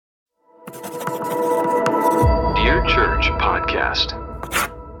Dear Church Podcast.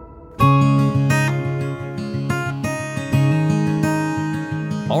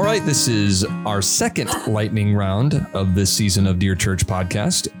 All right, this is our second lightning round of this season of Dear Church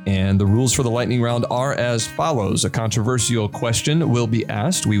Podcast, and the rules for the lightning round are as follows. A controversial question will be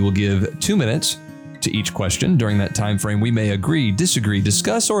asked. We will give 2 minutes to each question. During that time frame, we may agree, disagree,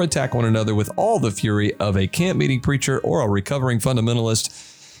 discuss, or attack one another with all the fury of a camp meeting preacher or a recovering fundamentalist.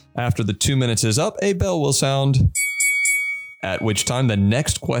 After the 2 minutes is up, a bell will sound, at which time the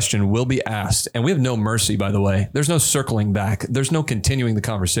next question will be asked. And we have no mercy, by the way. There's no circling back. There's no continuing the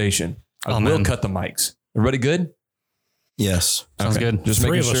conversation. I will cut the mics. Everybody good? Yes. Sounds good. Just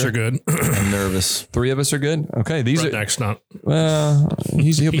Three of making us sure. are good. I'm nervous. 3 of us are good? Okay. These are... Next, not. Well, he'll be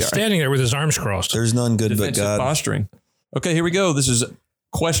He's all right. standing there with his arms crossed. There's none good but Defensive God. posturing. Okay, here we go. This is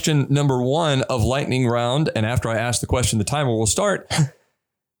question number 1 of lightning round. And after I ask the question, the timer will start.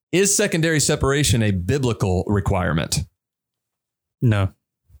 Is secondary separation a biblical requirement? No.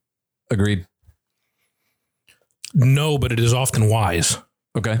 Agreed. No, but it is often wise.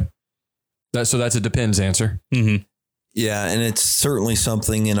 Okay. So that's a depends answer. Mm-hmm. Yeah, and it's certainly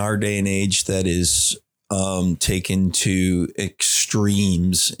something in our day and age that is taken to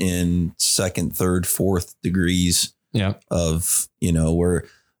extremes in second, third, fourth degrees Yeah. of, where,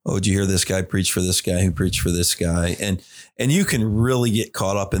 oh, did you hear this guy preach for this guy who preached for this guy? And you can really get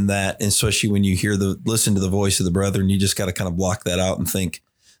caught up in that, and especially when you listen to the voice of the brethren, you just got to kind of block that out and think,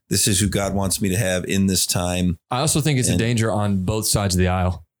 this is who God wants me to have in this time. I also think it's a danger on both sides of the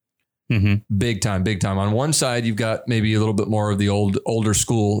aisle. Mm-hmm. Big time, big time. On one side, you've got maybe a little bit more of the older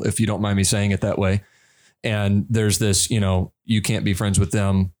school, if you don't mind me saying it that way. And there's this, you can't be friends with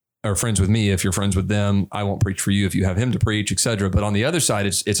them or friends with me if you're friends with them. I won't preach for you if you have him to preach, etc. But on the other side,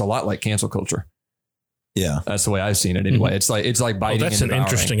 it's a lot like cancel culture. Yeah. That's the way I've seen it anyway. It's like biting. That's and an devouring.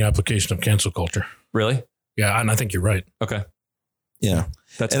 interesting application of cancel culture. Really? Yeah, and I think you're right. Okay. Yeah.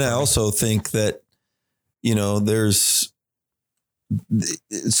 And I also think that, there's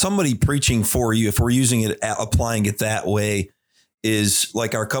somebody preaching for you, if we're using it, applying it that way, is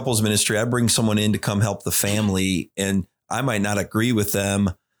like our couples ministry. I bring someone in to come help the family, and I might not agree with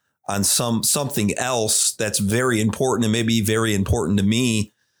them on something else that's very important and maybe very important to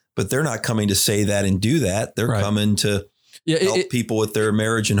me, but they're not coming to say that and do that. They're coming to help people with their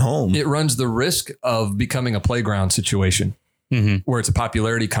marriage and home. It runs the risk of becoming a playground situation where it's a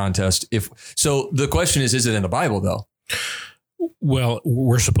popularity contest. So the question is it in the Bible though? Well,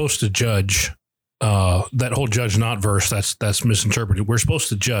 we're supposed to judge that whole judge not verse. That's misinterpreted. We're supposed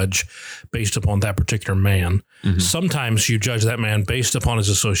to judge based upon that particular man. Mm-hmm. Sometimes you judge that man based upon his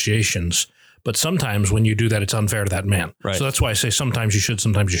associations, but sometimes when you do that, it's unfair to that man. Right. So that's why I say sometimes you should,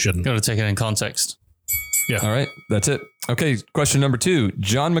 sometimes you shouldn't. Got to take it in context. Yeah. All right. That's it. Okay. Question number 2,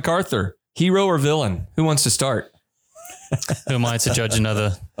 John MacArthur, hero or villain? Who wants to start? Who am I to judge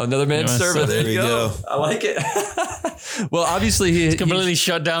another man's servant? There you go. I like it. Well, obviously he completely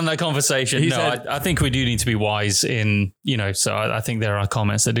shut down that conversation. I think we do need to be wise in, so I think there are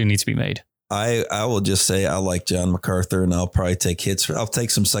comments that do need to be made. I will just say I like John MacArthur, and I'll probably take hits. I'll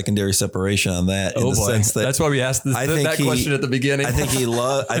take some secondary separation on that. Oh boy, that's why we asked that question at the beginning. I think he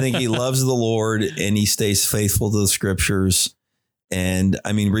loves the Lord, and he stays faithful to the scriptures. And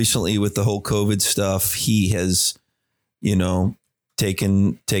I mean, recently with the whole COVID stuff, he has,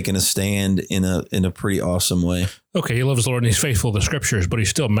 taken a stand in a pretty awesome way. Okay, he loves the Lord and he's faithful to the scriptures, but he's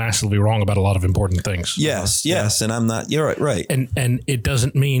still massively wrong about a lot of important things. Yes, and I'm not. You're right. And it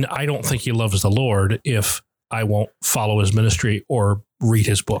doesn't mean I don't think he loves the Lord if I won't follow his ministry or read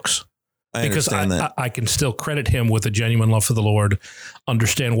his books. I understand that. I can still credit him with a genuine love for the Lord,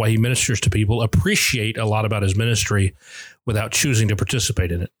 understand why he ministers to people, appreciate a lot about his ministry without choosing to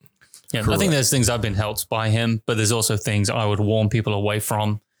participate in it. Yeah, correct. I think there's things I've been helped by him, but there's also things I would warn people away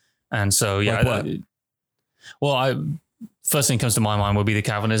from. And so, first thing that comes to my mind would be the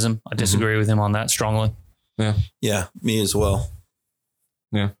Calvinism. I disagree with him on that strongly. Yeah. Yeah, me as well.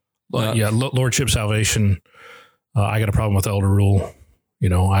 Yeah. Lordship salvation. I got a problem with elder rule.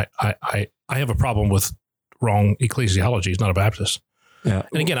 I have a problem with wrong ecclesiology. He's not a Baptist. Yeah.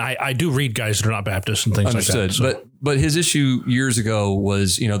 And again, I do read guys that are not Baptists and things Understood. like that. So. But his issue years ago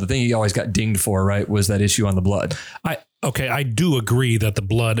was, the thing he always got dinged for, right, was that issue on the blood. I do agree that the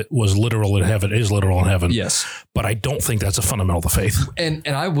blood was literal in heaven, is literal in heaven. Yes. But I don't think that's a fundamental of the faith. And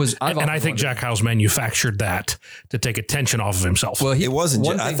I think Jack Hyles manufactured that to take attention off of himself. Well, it wasn't.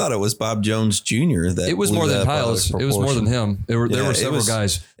 I thought it was Bob Jones Jr. that it was more than Hyles. It was more than him. There were several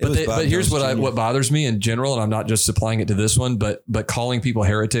guys. But here's what bothers me in general, and I'm not just applying it to this one, but calling people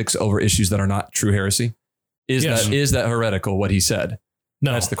heretics over issues that are not true heresy. Is that heretical what he said?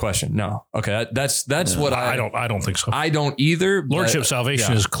 No, That's the question. No. Okay. That's what I don't think so. I don't either. Lordship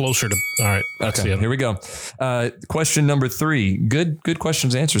salvation is closer to. All right. That's Okay. Here we go. Question number 3. Good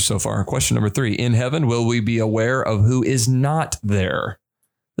questions answered so far. Question number 3. In heaven, will we be aware of who is not there?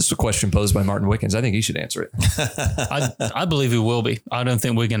 This is a question posed by Martin Wickens. I think he should answer it. I believe we will be. I don't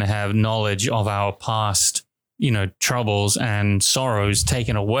think we're going to have knowledge of our past, troubles and sorrows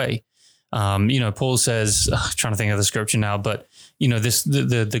taken away. Paul says, trying to think of the scripture now, but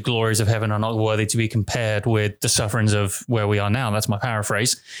the glories of heaven are not worthy to be compared with the sufferings of where we are now. That's my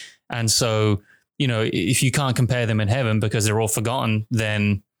paraphrase. And so, if you can't compare them in heaven because they're all forgotten,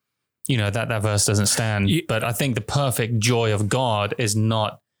 then, that verse doesn't stand. But I think the perfect joy of God is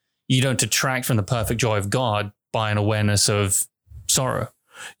not, you don't detract from the perfect joy of God by an awareness of sorrow.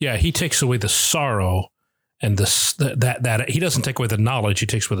 Yeah. He takes away the sorrow. And that he doesn't take away the knowledge, he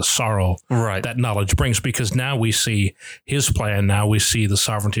takes away the sorrow that knowledge brings, because now we see his plan. Now we see the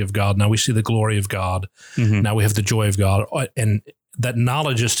sovereignty of God. Now we see the glory of God. Mm-hmm. Now we have the joy of God. And that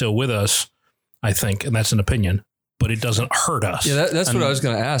knowledge is still with us, I think. And that's an opinion, but it doesn't hurt us. Yeah, that's what I was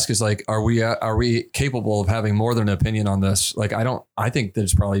going to ask is like, are we capable of having more than an opinion on this? Like, I think that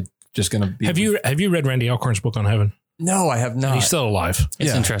it's probably just going to be. Have you read Randy Alcorn's book on heaven? No, I have not. He's still alive.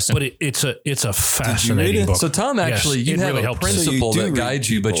 It's interesting. But it's a fascinating book. So Tom, actually, you have really a principle that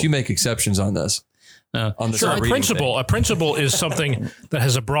guides you, but you make exceptions on this. On the sure, a principle is something that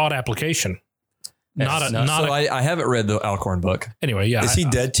has a broad application. I haven't read the Alcorn book. Anyway, yeah. Is he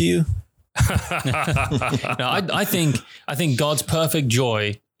dead to you? No, I think God's perfect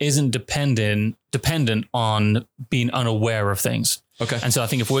joy isn't dependent on being unaware of things. Okay. And so I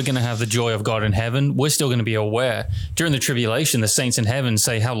think if we're going to have the joy of God in heaven, we're still going to be aware. During the tribulation, the saints in heaven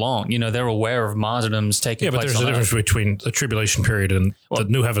say, how long? They're aware of martyrdoms taking place. Yeah, but there's a difference between the tribulation period and the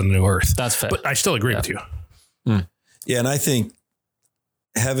new heaven and the new earth. That's fair. But I still agree with you. Yeah, and I think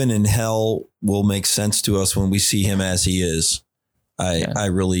heaven and hell will make sense to us when we see him as he is. I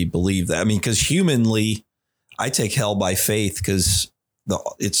really believe that. I mean, because humanly, I take hell by faith because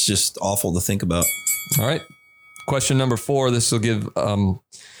it's just awful to think about. All right. Question number 4. This will give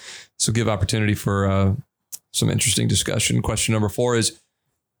opportunity for some interesting discussion. Question number 4 is,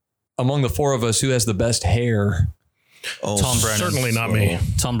 among the 4 of us, who has the best hair? Tom Brennan. Certainly not me.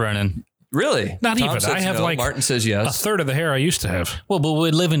 Tom Brennan. Really? Not Tom even. I have no. Martin says yes. A third of the hair I used to have. Well, but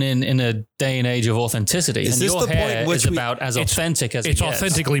we're living in a day and age of authenticity. Is and this your the hair point which is about as authentic as it gets. It's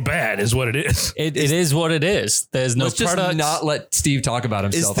authentically bad is what it is. It is what it is. There's no Let's products. just not let Steve talk about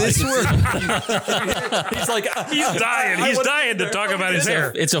himself. Is this where he's like, He's dying. He's dying to talk about his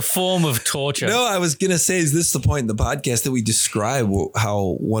hair. It's a form of torture. No, I was going to say, is this the point in the podcast that we describe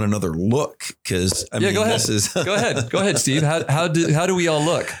how one another look? Because go ahead. Go ahead, Steve. How do we all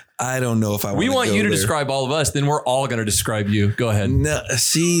look? I don't know if I We want you to there. describe all of us. Then we're all going to describe you. Go ahead. No,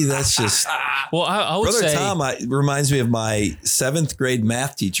 see, that's just. Well, I would Brother say Tom reminds me of my 7th grade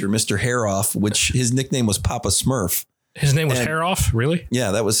math teacher, Mr. Haroff, which his nickname was Papa Smurf. His name was Haroff? Really? Yeah,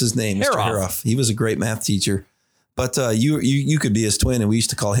 that was his name, Mr. Haroff. He was a great math teacher. But you could be his twin, and we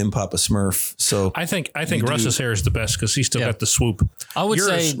used to call him Papa Smurf. So I think Russ's hair is the best because he's still got the swoop. I would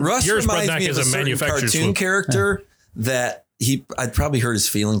say Russ yours reminds me is of a a certain manufactured cartoon swoop. character that I'd probably hurt his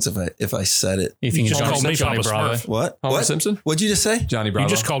feelings if I said it. you think You it's just called me Johnny Papa Bravo. Smurf. What? Homer What? Simpson? What'd you just say? Johnny Bravo. You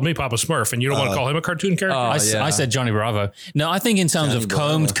just called me Papa Smurf, and you don't want to call him a cartoon character? I said Johnny Bravo. No, I think in terms Johnny of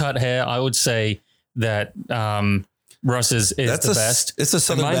combed Bravo. cut hair, I would say that Russ's is the best. It's a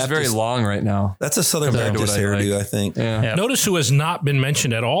Southern Mine's Baptist. very long right now. That's a Southern Compared to Baptist what I hairdo, like. I think. Yeah. Notice who has not been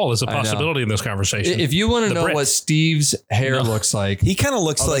mentioned at all as a know. possibility in this conversation. If you want to The know Brits. what Steve's hair looks like, He kind of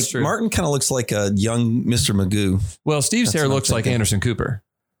looks that's like true. Martin. Kind of looks like a young Mr. Magoo. well, Steve's hair what I'm looks like thinking. Anderson Cooper.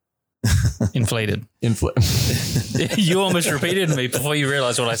 Inflated. You almost repeated me before you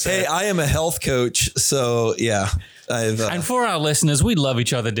realized what I said. Hey, I am a health coach, so yeah, I've. And for our listeners, we love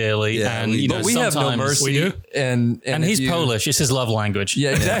each other dearly. Yeah, and we you do. know, But we have no sometimes- mercy. We do? And And he's if you- Polish. It's his love language.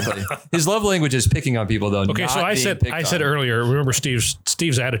 Yeah, exactly. His love language is picking on people, though. Okay, not so I being said picked on. earlier. Remember, Steve's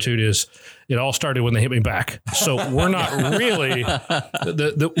attitude is it all started when they hit me back. So we're not really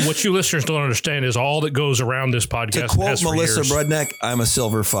what you listeners don't understand is all that goes around this podcast. to quote has for Melissa years. Brudneck, I'm a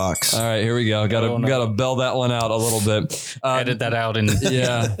silver fox. All right, here we go. Got to bell that one out a little bit. Edit that out. And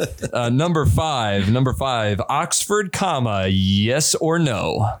Yeah. Number five, Oxford comma, yes or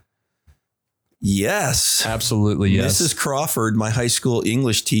no? Yes, Absolutely yes. Mrs. Crawford, my high school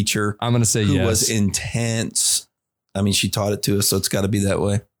English teacher, I'm going to say who yes. was intense. I mean, she taught it to us, so it's got to be that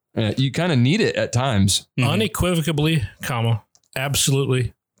way. Yeah, you kind of need it at times. Unequivocally, comma,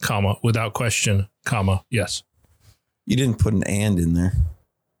 absolutely, comma, without question, comma, yes. You didn't put an and in there.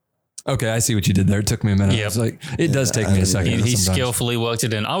 Okay, I see what you did there. It took me a minute. Yep. I was like, it does take me a second. He sometimes. skillfully worked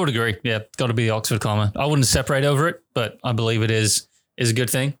it in. I would agree. Yeah, got to be the Oxford comma. I wouldn't separate over it, but I believe it is a good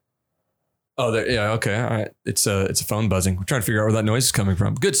thing. Oh, there, yeah. Okay. All right. It's a phone buzzing. We're trying to figure out where that noise is coming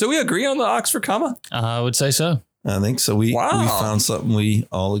from. Good. So we agree on the Oxford comma. I would say so. I think so. We found something we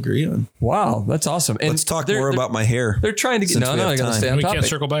all agree on. Wow, that's awesome. And let's talk more about my hair. They're trying to get. Since No, we have I got to time. stay on We topic. can't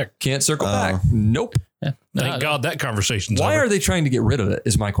circle back. Can't circle back. Nope. Yeah. Thank God that conversation's Why over. are they trying to get rid of it?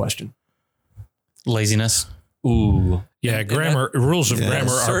 Is my question. Laziness. Ooh. Yeah, rules of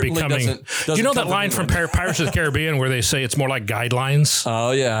grammar are certainly becoming. doesn't You know that cover line the from one. Pirates of the Caribbean where they say it's more like guidelines?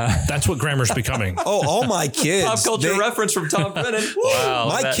 Oh yeah. That's what grammar's becoming. Oh, all my kids. Pop culture reference from Tom Brennan. Wow.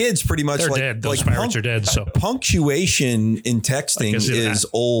 My kids pretty much They're like dead. Those like pirates are dead. So punctuation in texting see that. is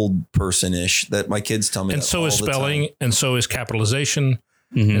old person-ish. That my kids tell me. and that so all is the spelling, time. and so is capitalization,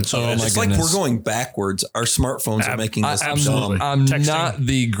 and so Oh, is my It's like goodness. we're going backwards. Our smartphones are making us absolutely. dumb. I'm Texting. not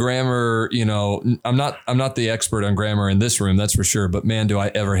the grammar, I'm not the expert on grammar in this room, that's for sure. But man, do I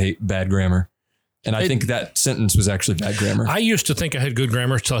ever hate bad grammar. And I think that sentence was actually bad grammar. I used to think I had good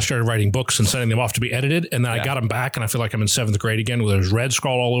grammar until I started writing books and sending them off to be edited. And then I got them back and I feel like I'm in 7th grade again where there's red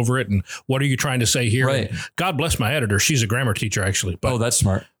scrawl all over it. And what are you trying to say here? Right. And God bless my editor. She's a grammar teacher, actually. But, Oh, that's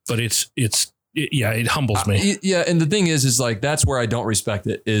smart. but it humbles me. Yeah, and the thing is like that's where I don't respect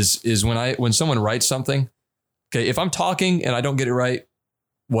it is when someone writes something. Okay, if I'm talking and I don't get it right,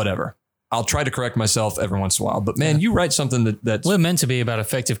 whatever. I'll try to correct myself every once in a while. But man, you write something that's We're meant to be about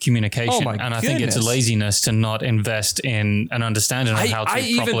effective communication. Oh, my and I think it's goodness. laziness to not invest in an understanding of how to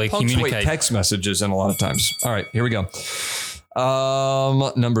I properly even punctuate communicate. text messages in a lot of times. All right, here we go.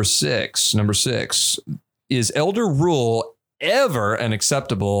 Number six. Is elder rule ever an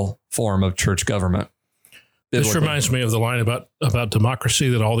acceptable form of church government? This Biblically. reminds me of the line about democracy,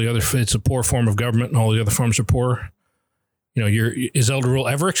 that all the other, it's a poor form of government and all the other forms are poor. Is elder rule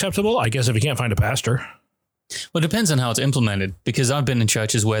ever acceptable? I guess if you can't find a pastor. Well, it depends on how it's implemented, because I've been in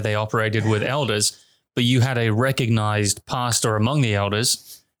churches where they operated with elders, but you had a recognized pastor among the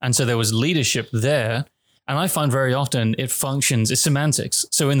elders. And so there was leadership there. And I find very often it's semantics.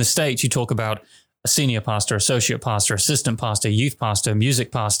 So in the States, you talk about a senior pastor, associate pastor, assistant pastor, youth pastor,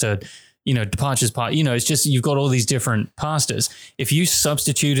 music pastor, departures pastor. It's just you've got all these different pastors. If you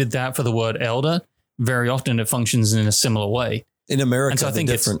substituted that for the word elder, very often it functions in a similar way. In America, so I the think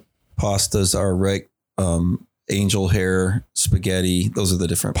different pastas are angel hair, spaghetti. Those are the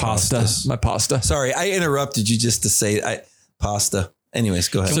different pastas. My pasta. Sorry, I interrupted you just to say pasta. Anyways,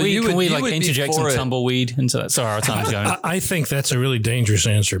 go ahead. So you Can we would be interject some for it. tumbleweed into that? Sorry, our time's going. I think that's a really dangerous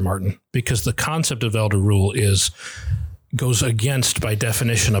answer, Martin, because the concept of elder rule goes against, by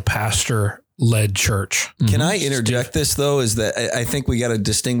definition, a pastor-led church. Can I interject this, though, is that I think we got to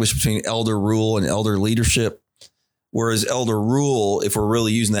distinguish between elder rule and elder leadership. Whereas elder rule, if we're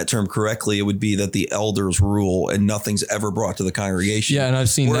really using that term correctly, it would be that the elders rule and nothing's ever brought to the congregation. Yeah, and I've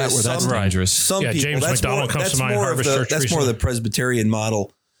seen Whereas that where that's some- dangerous. Some Yeah, people, James that's McDonald more, comes that's to mind, more of Harvest the, Church that's more of the recently. Presbyterian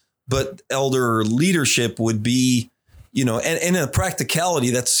model. But elder leadership would be, and in a practicality,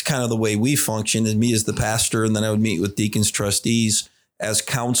 that's kind of the way we function. And me as the pastor, and then I would meet with deacons, trustees as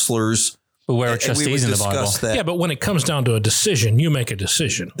counselors. But where are and we would trustees in the Bible? discuss that. Yeah, but when it comes down to a decision, you make a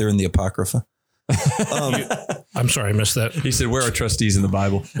decision. They're in the Apocrypha. I'm sorry, I missed that. He said, "Where are trustees in the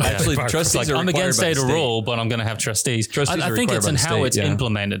Bible?" Actually, It's trustees Like, are I'm required against by the elder state. rule, but I'm going to have trustees. Trustees I are think required it's by in the how state, it's yeah.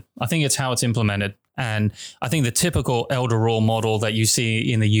 implemented. I think it's how it's implemented. And I think the typical elder rule model that you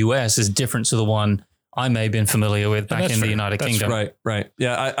see in the US is different to the one I may have been familiar with back that's in the fair. United That's Kingdom. Right.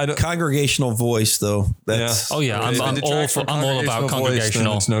 Yeah, I don't. Congregational voice, though. That's Oh yeah, If it I'm detracts all from about voice, then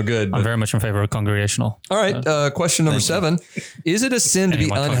congregational. It's no good. I'm but- very much in favor of congregational. All right. Question number 7. Is it a sin to be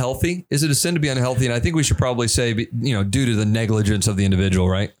Anyway, unhealthy? Is it a sin to be unhealthy? And I think we should probably say, due to the negligence of the individual,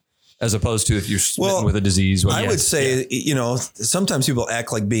 right? As opposed to if you're smitten with a disease. I would say, sometimes people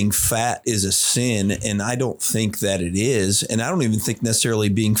act like being fat is a sin, and I don't think that it is. And I don't even think necessarily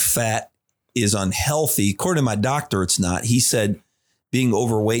being fat is unhealthy. According to my doctor, it's not. He said being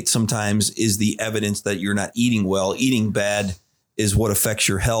overweight sometimes is the evidence that you're not eating well. Eating bad is what affects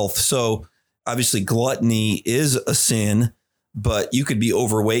your health. So obviously gluttony is a sin, but you could be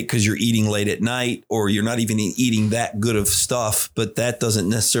overweight because you're eating late at night or you're not even eating that good of stuff. But that doesn't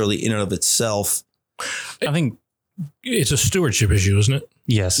necessarily in and of itself. I think It's a stewardship issue, isn't it?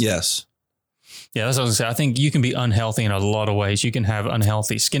 yes. Yes. Yeah, that's what I was going to say. I think you can be unhealthy in a lot of ways. You can have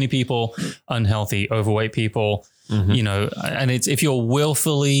unhealthy skinny people, unhealthy overweight people, and it's if you're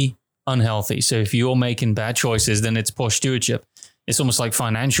willfully unhealthy. So if you're making bad choices, then it's poor stewardship. It's almost like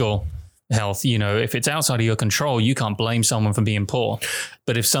financial health. You know, if it's outside of your control, you can't blame someone for being poor.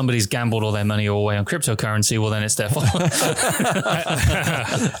 But if somebody's gambled all their money away on cryptocurrency, well, then it's their fault.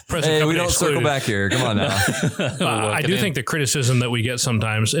 Hey, we don't circle back here. Come on now. I do think the criticism that we get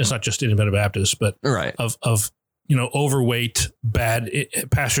sometimes, it's not just independent Baptists, but Right. of overweight,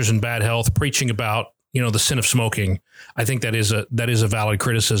 pastors in bad health preaching about the sin of smoking. I think that is a valid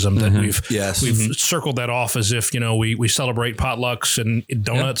criticism that we've circled that off as if we celebrate potlucks and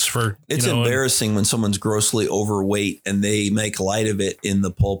donuts for. It's embarrassing when someone's grossly overweight and they make light of it in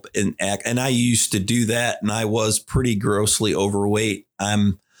the pulpit and act. And I used to do that, and I was pretty grossly overweight.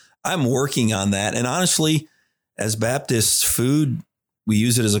 I'm working on that, and honestly, as Baptists, food, we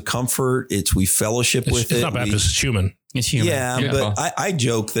use it as a comfort. We fellowship with it. It's not Baptist, it's human. It's human. Yeah, but I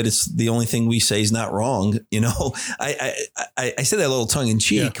joke that it's the only thing we say is not wrong. I say that a little tongue in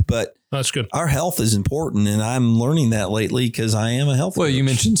cheek, but that's good. Our health is important, and I'm learning that lately because I am a health coach. You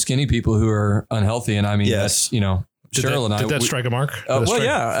mentioned skinny people who are unhealthy, and I mean, yes, that's, Cheryl and I. Did that strike a mark?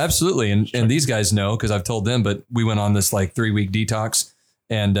 Yeah, absolutely. And these guys know because I've told them, but we went on this 3-week detox.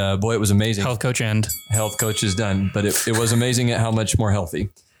 And boy, it was amazing. Health coach is done, but it was amazing at how much more healthy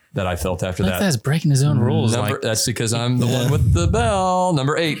that I felt after that. That's breaking his own rules. That's because I'm the one with the bell.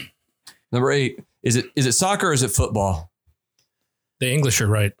 Number 8. Is it soccer or is it football? The English are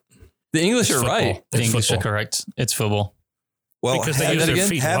right. The English are right. The English are correct. It's football. Well, because they use their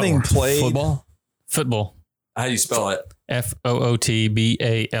feet. Having played football. How do you spell it?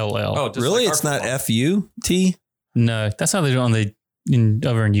 FOOTBALL. Oh, really? It's not FUT? No, that's how they do it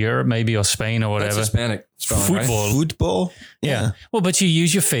over in Europe, maybe, or Spain or whatever. That's Hispanic spelling, football. Right? Football? Yeah. Well, but you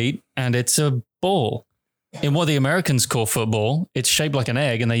use your feet and it's a ball. In what the Americans call football, it's shaped like an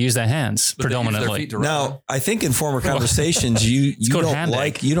egg and they use their hands predominantly. Now, I think in former conversations, you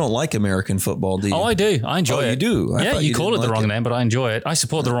don't like American football, do you? Oh, I do. I enjoy it. You do? Yeah, you call it the wrong name, but I enjoy it. I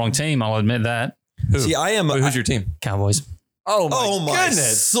support the wrong team. I'll admit that. See, who's your team? Cowboys. Oh my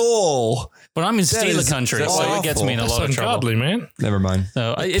goodness. Soul. But I'm in Steeler country, so it gets me in a lot of trouble. Ungodly, man. Never mind.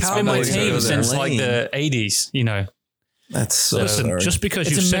 So it's been my team since the 80s, That's so Listen, sorry. just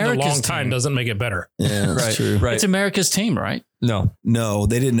because you've sinned a long time doesn't make it better. Yeah, that's true. Right. It's America's team, right? No,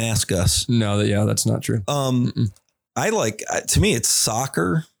 they didn't ask us. No, that's not true. I to me, it's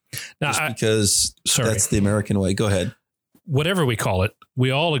soccer Now, because that's the American way. Go ahead. Whatever we call it,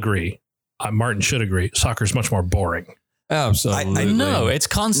 we all agree. Martin should agree. Soccer is much more boring. Absolutely. No, it's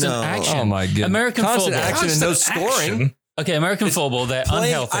constant action. Oh my goodness. American constant football. action and no scoring. Okay, American football, they're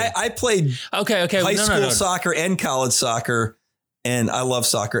unhealthy. I played high school soccer and college soccer, and I love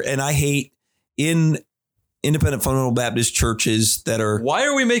soccer. And I hate in independent fundamental Baptist churches that are. Why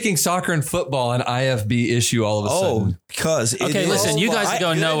are we making soccer and football an IFB issue all of a sudden? Because listen, you guys are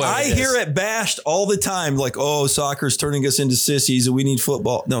going nowhere. I hear it bashed all the time, like, soccer's turning us into sissies and we need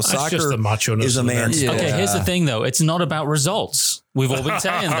football. No, soccer just the macho-ness is a man's sport. Okay, here's the thing, though. It's not about results. We've all been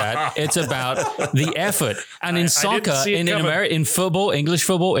saying that. It's about the effort. And in soccer, in football, English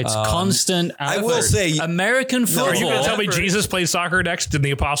football, it's constant effort. I will say, American football. Are you going to tell me Jesus plays soccer next and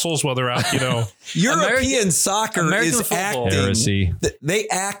the apostles while they're out, European soccer is football. acting. Heresy. They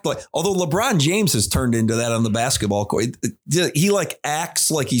act like, although LeBron James has turned into that on the basketball court. He acts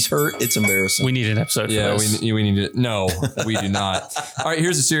like he's hurt. It's embarrassing. We need an episode for this. We need it. No, we do not. All right,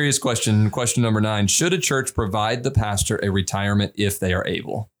 here's a serious question. Question number 9. Should a church provide the pastor a retirement if they are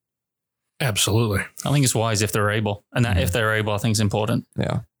able? Absolutely. I think it's wise if they're able. And that if they're able, I think is important.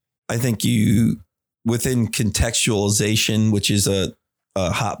 Yeah. I think within contextualization, which is a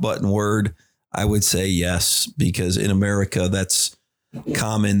hot button word, I would say yes, because in America, that's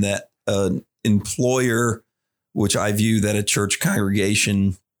common that an employer, which I view that a church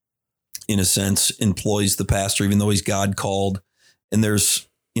congregation, in a sense, employs the pastor, even though he's God called. And there's,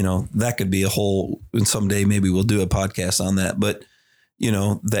 that could be a whole, and someday maybe we'll do a podcast on that, but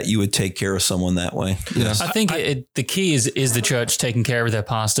that you would take care of someone that way. Yes. I think the key is the church taking care of their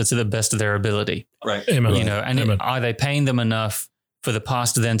pastor to the best of their ability. Right. Amen. Are they paying them enough for the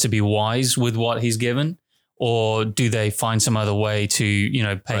pastor then to be wise with what he's given? Or do they find some other way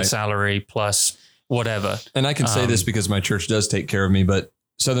to, pay salary plus whatever? And I can say this because my church does take care of me, but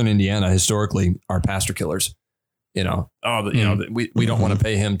Southern Indiana historically are pastor killers. We don't want to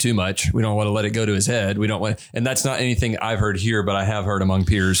pay him too much. We don't want to let it go to his head. We don't want, and that's not anything I've heard here, but I have heard among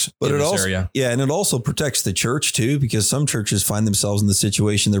peers in this area. Yeah. And it also protects the church too, because some churches find themselves in the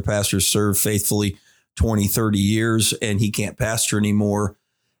situation their pastors serve faithfully 20, 30 years and he can't pastor anymore.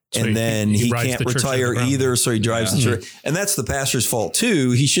 So and then he can't retire either. So he drives the church, and that's the pastor's fault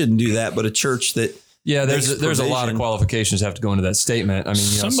too. He shouldn't do that. But a church that, there's a lot of qualifications that have to go into that statement. I mean,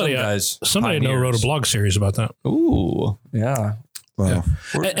 somebody I know wrote a blog series about that. Ooh, yeah. Wow.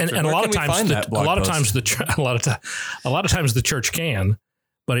 And a lot of times, a lot of times the church can,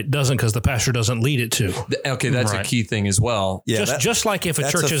 but it doesn't because the pastor doesn't lead it to. Okay, that's a key thing as well. Yeah, just like if a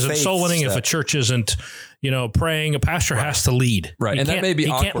church isn't soul winning, if a church isn't, praying, a pastor has to lead. Right, and that may be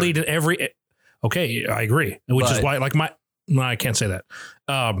awkward. He can't lead in every. Okay, I agree. Which is why, no, I can't say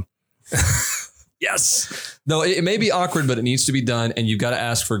that. Yes. No, it may be awkward, but it needs to be done, and you've got to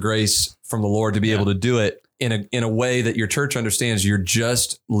ask for grace from the Lord to be able to do it in a way that your church understands. You're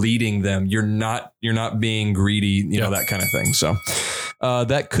just leading them. You're not being greedy, that kind of thing. So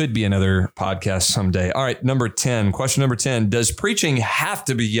that could be another podcast someday. All right, question number 10. Does preaching have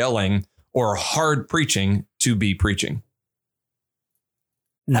to be yelling or hard preaching to be preaching?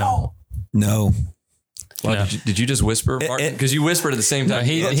 No. Well, No. did you just whisper, Martin? Because you whispered at the same time.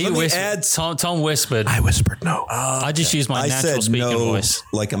 He whispered. Tom whispered. I whispered no. I just used my natural speaking voice.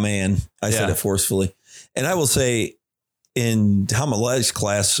 Like a man. I said it forcefully. And I will say in homiletics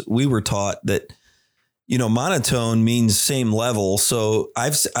class, we were taught that, monotone means same level. So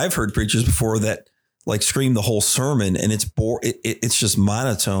I've heard preachers before that like scream the whole sermon and it's it's just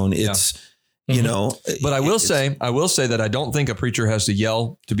monotone. It's, but I will say that I don't think a preacher has to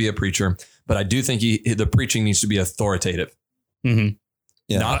yell to be a preacher, but I do think the preaching needs to be authoritative. Mm-hmm.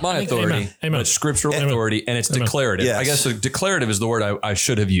 Yeah. Not my authority, but scriptural authority. And it's declarative. Yes. I guess declarative is the word I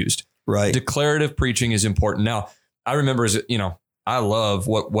should have used. Right. Declarative preaching is important. Now, I remember I love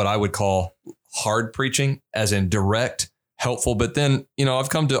what I would call hard preaching, as in direct, helpful. But then, I've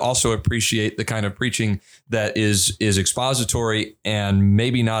come to also appreciate the kind of preaching that is expository and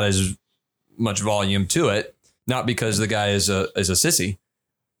maybe not as much volume to it, not because the guy is a sissy,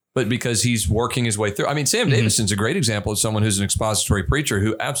 but because he's working his way through. I mean, Sam Davidson's a great example of someone who's an expository preacher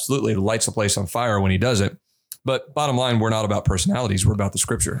who absolutely lights a place on fire when he does it. But bottom line, we're not about personalities. We're about the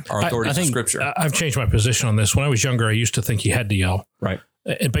scripture, our authority of scripture. I've changed my position on this. When I was younger, I used to think you had to yell. Right.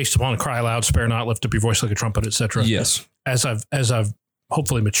 Based upon cry loud, spare not, lift up your voice like a trumpet, etc. Yes. As I've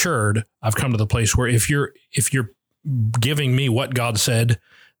hopefully matured, I've come to the place where if you're giving me what God said,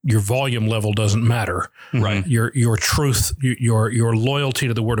 your volume level doesn't matter. Right. Your truth, your loyalty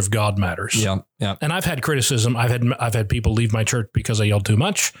to the word of God matters. Yeah. Yeah. And I've had criticism. I've had people leave my church because I yelled too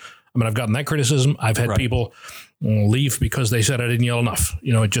much. I mean, I've gotten that criticism. I've had people leave because they said I didn't yell enough.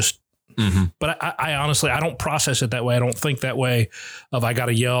 It just, but I honestly, I don't process it that way. I don't think that way of I got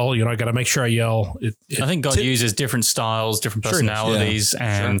to yell, I got to make sure I yell. I think God uses different styles, different personalities,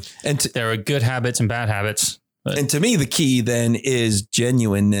 and there are good habits and bad habits. And to me, the key then is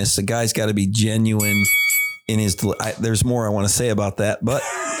genuineness. The guy's got to be genuine in his, there's more I want to say about that, but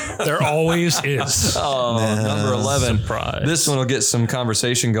there always is. Number 11. Surprise. This one will get some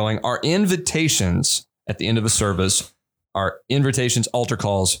conversation going. Are invitations at the end of a service, are invitations, altar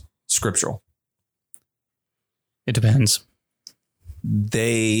calls, scriptural? It depends. Are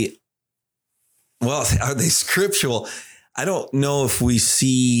they scriptural? I don't know if we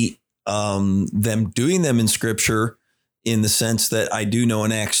see them doing them in scripture, in the sense that I do know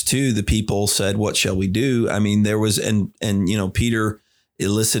in Acts 2, the people said, "What shall we do?" I mean, there was, and Peter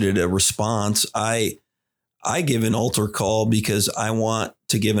elicited a response. I give an altar call because I want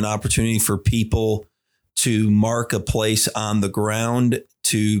to give an opportunity for people to mark a place on the ground,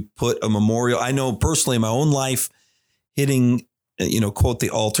 to put a memorial. I know personally in my own life, hitting, quote,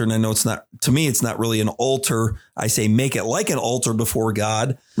 the altar. And I know it's not, to me, it's not really an altar. I say, make it like an altar before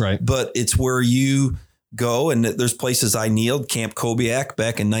God. Right. But it's where you go. And there's places I kneeled, Camp Kobiak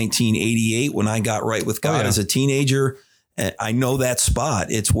back in 1988, when I got right with God as a teenager. And I know that spot.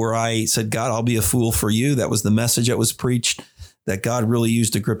 It's where I said, God, I'll be a fool for you. That was the message that was preached, that God really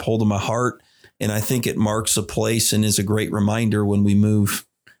used to grip hold of my heart. And I think it marks a place and is a great reminder when we move.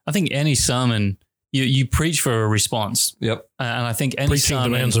 I think any sermon, you preach for a response. Yep. And I think any preaching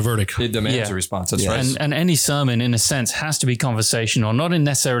sermon demands a verdict. It demands a response. That's right. And any sermon, in a sense, has to be conversational, not in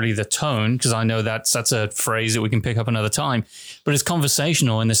necessarily the tone, because I know that's a phrase that we can pick up another time, but it's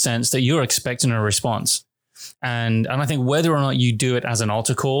conversational in the sense that you're expecting a response. And I think whether or not you do it as an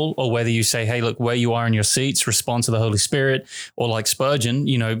altar call, or whether you say, hey, look, where you are in your seats, respond to the Holy Spirit, or like Spurgeon,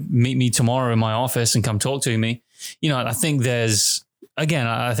 meet me tomorrow in my office and come talk to me. I think there's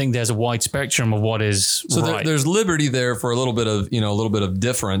a wide spectrum of what is right. There's liberty there for a little bit of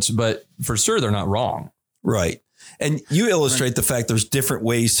difference, but for sure they're not wrong. Right. And you illustrate the fact there's different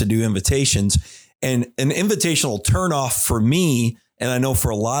ways to do invitations, and an invitational turnoff for me, and I know for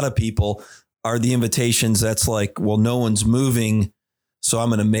a lot of people, are the invitations that's like, well, no one's moving, so I'm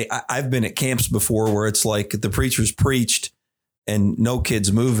going to make. I've been at camps before where it's like the preacher's preached and no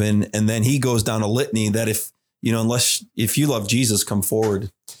kid's moving, and then he goes down a litany that if you love Jesus, come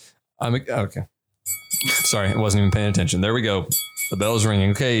forward. Okay. Sorry, I wasn't even paying attention. There we go. The bell's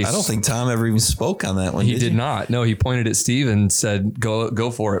ringing. Okay. I don't think Tom ever even spoke on that one. He did not. No, he pointed at Steve and said,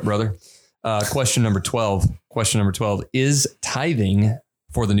 go for it, brother. Question number 12. Question number 12. Is tithing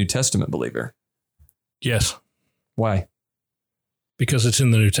for the New Testament believer? Yes, Why? because it's in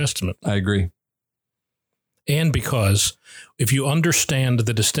the New Testament. I agree. And because if you understand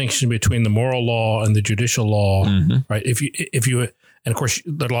the distinction between the moral law and the judicial law, right? If you, and of course,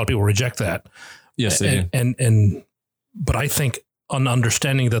 there are a lot of people reject that. Yes, they do. But I think an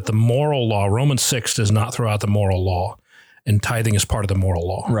understanding that the moral law, Romans 6 does not throw out the moral law, and tithing is part of the moral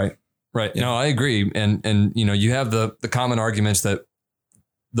law. Right. Right. No, I agree. And you have the common arguments that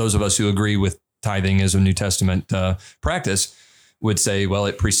those of us who agree with tithing as a New Testament practice would say, well,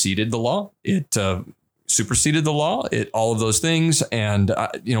 it preceded the law. It superseded the law, all of those things. And,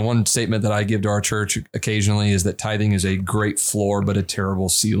 one statement that I give to our church occasionally is that tithing is a great floor, but a terrible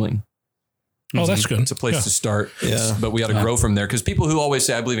ceiling. Oh, that's good. It's a place to start. Yeah. But we got to grow from there. Because people who always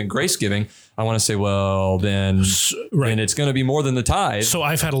say, I believe in grace giving, I want to say, well, then it's going to be more than the tithe. So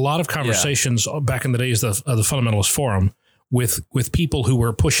I've had a lot of conversations back in the days of the Fundamentalist Forum with people who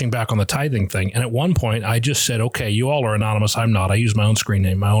were pushing back on the tithing thing. And at one point I just said, okay, you all are anonymous. I'm not. I use my own screen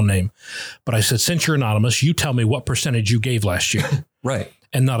name, my own name. But I said, since you're anonymous, you tell me what percentage you gave last year. Right.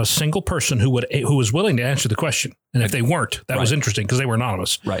 And not a single person who was willing to answer the question. And if they weren't, that was interesting because they were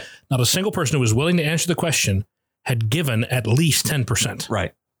anonymous. Right. Not a single person who was willing to answer the question had given at least 10%.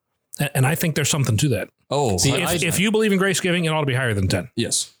 Right. And I think there's something to that. Oh, See, if you believe in grace giving, it ought to be higher than 10.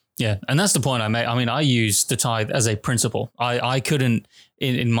 Yes. Yeah. And that's the point I made. I mean, I use the tithe as a principle. I couldn't,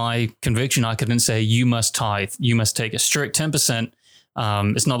 in my conviction, I couldn't say you must tithe. You must take a strict 10%.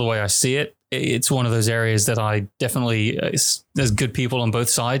 It's not the way I see it. It's one of those areas that I definitely, there's good people on both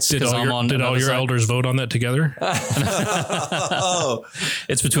sides. Did all your elders vote on that together?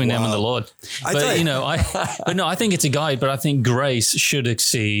 It's between them and the Lord. I think it's a guide, but I think grace should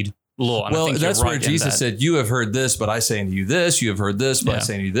exceed law. And I think that's you're where right Jesus said, you have heard this, but I say unto you this, you have heard this, but I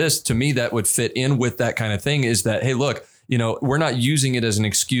say unto you this. To me, that would fit in with that kind of thing is that, hey, look, we're not using it as an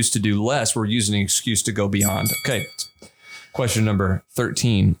excuse to do less. We're using an excuse to go beyond. Okay. Question number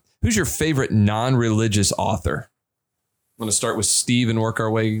 13. Who's your favorite non-religious author? I'm going to start with Steve and work our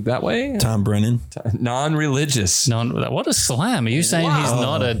way that way. Tom Brennan. Non-religious. What a slam. Are you saying he's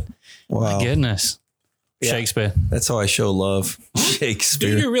not a... Wow. My goodness. Yeah. Shakespeare. That's how I show love.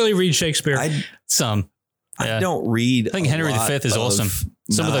 Shakespeare. Do you really read Shakespeare? I don't read. I think Henry V is awesome.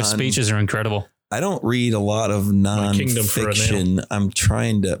 Some of those speeches are incredible. I don't read a lot of nonfiction. I'm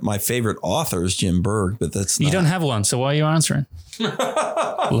trying to. My favorite author is Jim Berg, but that's not. You don't have one, so why are you answering?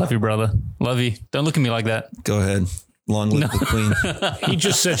 Love you, brother. Love you. Don't look at me like that. Go ahead. Long live the Queen. He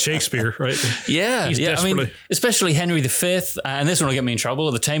just said Shakespeare, right? Yeah. He's I mean, especially Henry V, and this one will get me in trouble.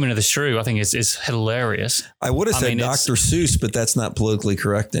 The Taming of the Shrew, I think is hilarious. I would have said Dr. Seuss, but that's not politically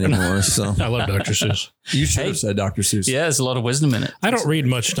correct anymore. So I love Dr. Seuss. You should have said Dr. Seuss. Yeah, there's a lot of wisdom in it. I don't read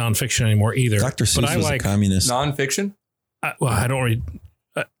much nonfiction anymore either. Dr. Seuss was a communist. Nonfiction? I don't read.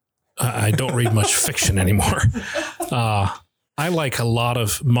 I don't read much fiction anymore. I like a lot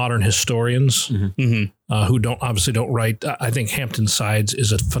of modern historians who obviously don't write. I think Hampton Sides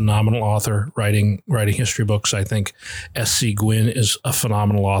is a phenomenal author writing history books. I think S.C. Gwynn is a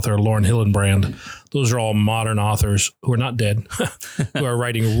phenomenal author. Lauren Hillenbrand. Those are all modern authors who are not dead, who are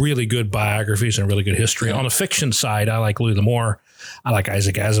writing really good biographies and really good history. Yeah. On a fiction side, I like Louis L'Amour. I like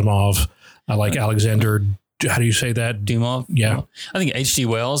Isaac Asimov. I like Alexander. How do you say that? Dumas. Yeah. I think H.G.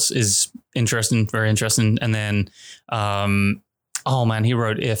 Wells is interesting, very interesting. And then, he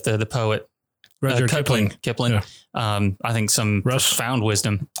wrote the poet. Rudyard Kipling. Yeah. I think some profound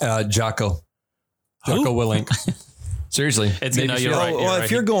wisdom. Jocko Willink. Seriously. You're right.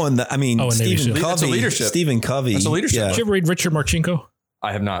 If you're going, Stephen Covey. That's a leadership. Stephen Covey. That's a leadership. Yeah. Did you ever read Richard Marcinko?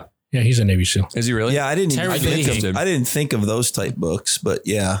 I have not. Yeah, he's a Navy SEAL. Is he really? Yeah, I didn't think of those type books, but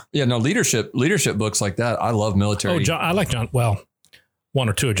yeah. Yeah, no, leadership books like that. I love military. I like one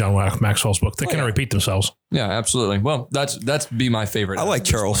or two of John Maxwell's books. They kind of repeat themselves. Yeah, absolutely. Well, that's be my favorite. I like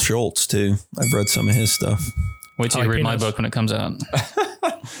Charles Schultz too. I've read some of his stuff. Wait till you read my book when it comes out.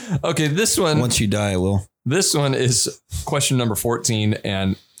 Okay, this one. Once you die, I will. This one is question number 14,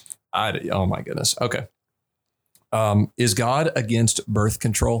 and oh my goodness. Okay. Is God against birth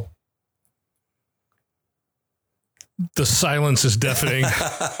control? The silence is deafening.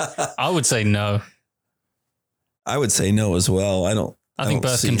 I would say no. I would say no as well. I think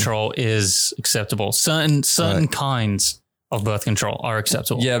birth control is acceptable. Certain kinds of birth control are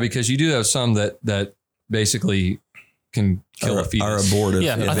acceptable. Yeah, because you do have some that basically can kill a fetus. Are abortive.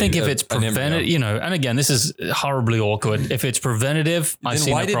 Yeah, I think if it's preventative, and again, this is horribly awkward. If it's preventative, I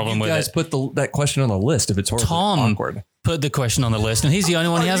see no problem with it. Why did you guys put that question on the list if it's horribly awkward? put the question on the list, and he's the only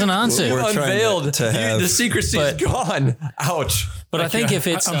one he hasn't answered. We're trying Unveiled. to have- The secrecy is gone. Ouch. But I think if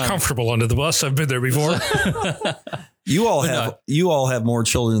it's I'm comfortable under the bus. I've been there before. You all have more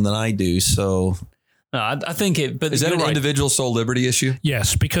children than I do, so no, I think it. But Is that you're an right. individual soul liberty issue?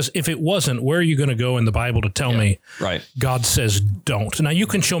 Yes, because if it wasn't, where are you going to go in the Bible to tell me Right. God says don't? Now, you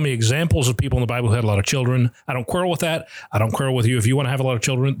can show me examples of people in the Bible who had a lot of children. I don't quarrel with that. I don't quarrel with you. If you want to have a lot of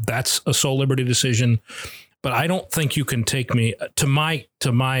children, that's a soul liberty decision. But I don't think you can take me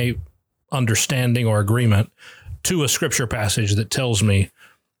to my understanding or agreement to a scripture passage that tells me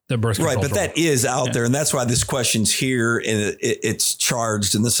that birth control right. is But wrong. that is out there, and that's why this question's here, and it's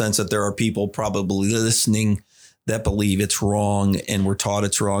charged in the sense that there are people probably listening that believe it's wrong and we're taught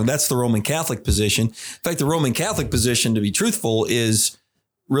it's wrong. That's the Roman Catholic position. In fact, the Roman Catholic position, to be truthful, is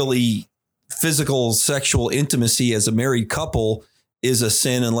really physical sexual intimacy as a married couple is a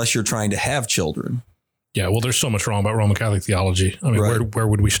sin unless you're trying to have children. Yeah, well, there's so much wrong about Roman Catholic theology. I mean, Right. where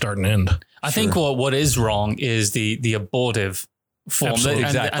would we start and end? I think what is wrong is the abortive form, Absolutely. and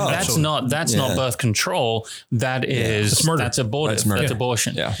Exactly. that's Absolutely. that's Yeah. not birth control. That is It's murder. that's abortive. That's murder. That's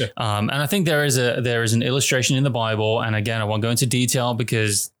abortion. Yeah. And I think there is an illustration in the Bible, and again, I won't go into detail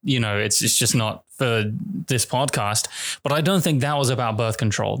because it's just not for this podcast. But I don't think that was about birth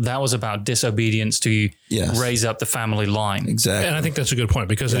control. That was about disobedience to Yes. raise up the family line. Exactly. And I think that's a good point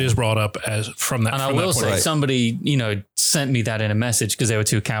because it is brought up as from that. And I from that will point. say, Right. somebody sent me that in a message because they were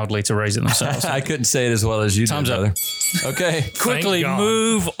too cowardly to raise it themselves. I couldn't say it as well as you Time's did, up. brother. Okay. Quickly God.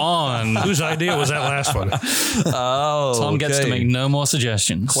 move on. Whose idea was that last one? Oh, Tom gets to okay. make no more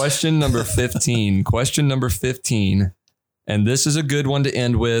suggestions. Question number 15. Question number 15. And this is a good one to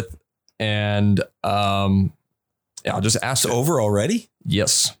end with. And I'll just ask It's it. over already?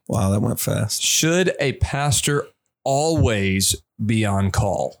 Yes. Wow, that went fast. Should a pastor always be on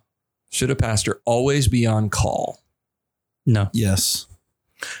call? Should a pastor always be on call? No. Yes.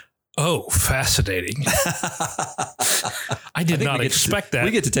 Oh, fascinating. I did not expect that.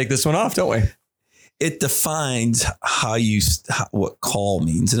 We get to take this one off, don't we? It defines what call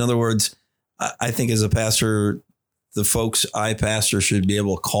means. In other words, I think as a pastor, the folks I pastor should be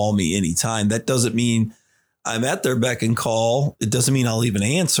able to call me anytime. That doesn't mean I'm at their beck and call. It doesn't mean I'll even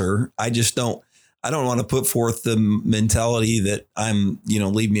answer. I don't want to put forth the mentality that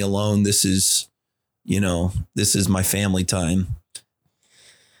leave me alone. This is my family time.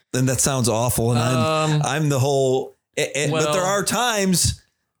 Then that sounds awful. And I'm the whole, but there are times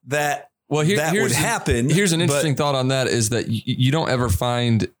that would happen. Here's an but- interesting thought on that is that you don't ever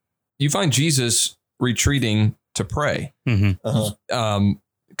find Jesus retreating to pray. Mm-hmm.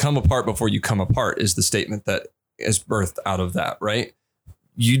 Come apart before you come apart is the statement that is birthed out of that, right?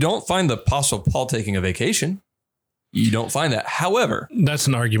 You don't find the Apostle Paul taking a vacation. You don't find that. However, That's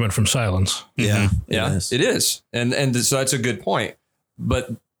an argument from silence. Yeah. it is. And so that's a good point. But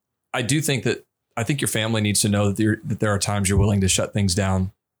I do think I think your family needs to know that there are times you're willing to shut things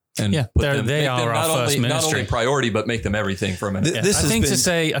down. And Yeah, put they make are them our not first only, not ministry. only priority, but make them everything for a minute. This I has think been-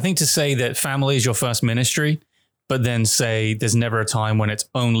 to say that family is your first ministry, but then say there's never a time when it's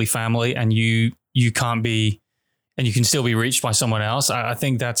only family and you can't be, and you can still be reached by someone else. I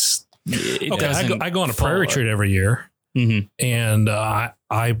think that's it. Okay, Doesn't I go on a prayer follow. retreat every year, Mhm. and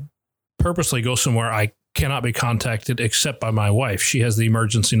I purposely go somewhere I cannot be contacted except by my wife. She has the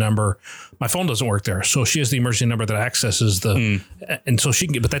emergency number. My phone doesn't work there, so she has the emergency number that accesses and so she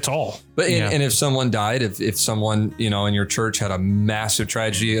can get. But that's all. But Yeah. and if someone died, if someone in your church had a massive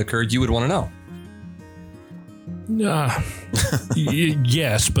tragedy occurred, you would want to know.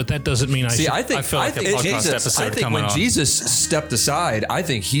 Yes, but that doesn't mean See, I feel like a podcast Jesus. episode I think coming when on. Jesus stepped aside, I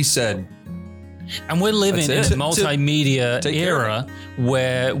think he said, And we're living in That's a it. multimedia Take care era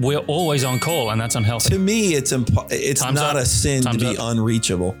where we're always on call, and that's unhealthy. To me, it's Time's not up. a sin Time's to be up.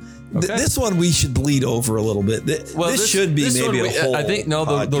 unreachable. Okay. This one we should bleed over a little bit. This should be maybe a whole. I think the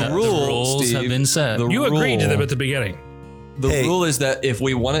podcast. rules have been set. you agreed to rule- them at the beginning. The Hey. rule is that if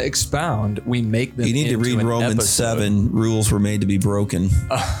we want to expound, we make them. You need to into read an Romans episode. 7. Rules were made to be broken.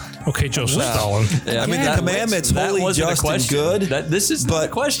 Okay, Joseph Stalin. Yeah, I mean, the commandments, holy, wasn't a just, and question. good. This is but not a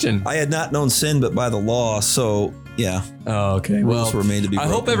question. I had not known sin but by the law. So, yeah. Oh, okay. Rules were made to be I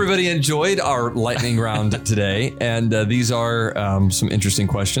hope broken. everybody enjoyed our lightning round today. And these are some interesting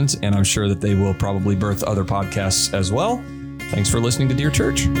questions, and I'm sure that they will probably birth other podcasts as well. Thanks for listening to Dear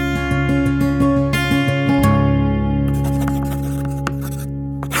Church.